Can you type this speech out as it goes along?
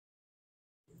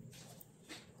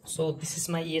So this is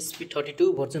my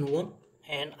ESP32 version 1,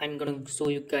 and I'm gonna show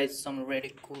you guys some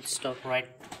really cool stuff right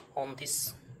on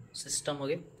this system.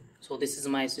 Okay, so this is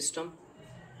my system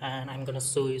and I'm gonna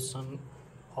show you some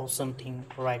awesome thing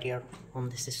right here on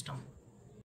the system.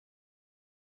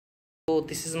 So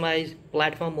this is my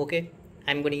platform. Okay,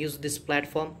 I'm gonna use this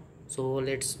platform, so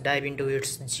let's dive into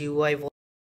its GUI.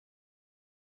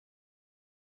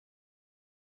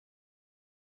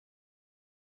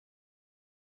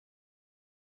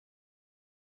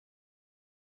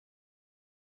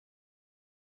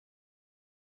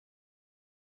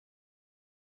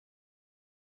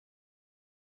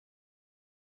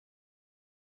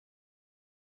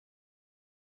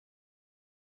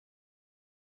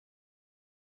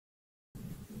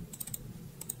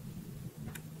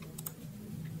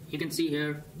 You can see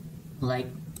here, like,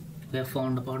 we have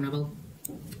found the vulnerable.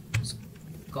 Just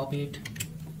copy it,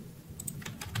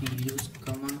 use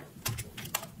command,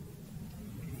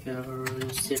 here you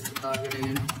set the target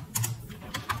again,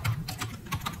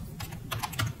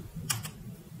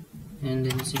 and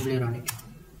then simply run it.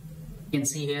 You can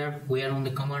see here we are on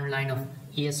the command line of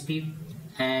ESP,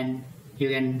 and you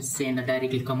can send a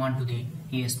directly command to the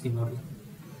ESP module.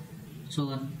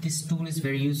 So this tool is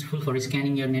very useful for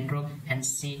scanning your network and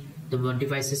see the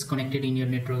devices connected in your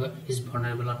network is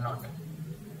vulnerable or not.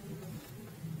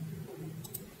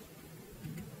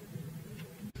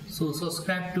 So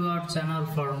subscribe to our channel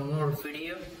for more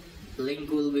video.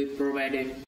 Link will be provided.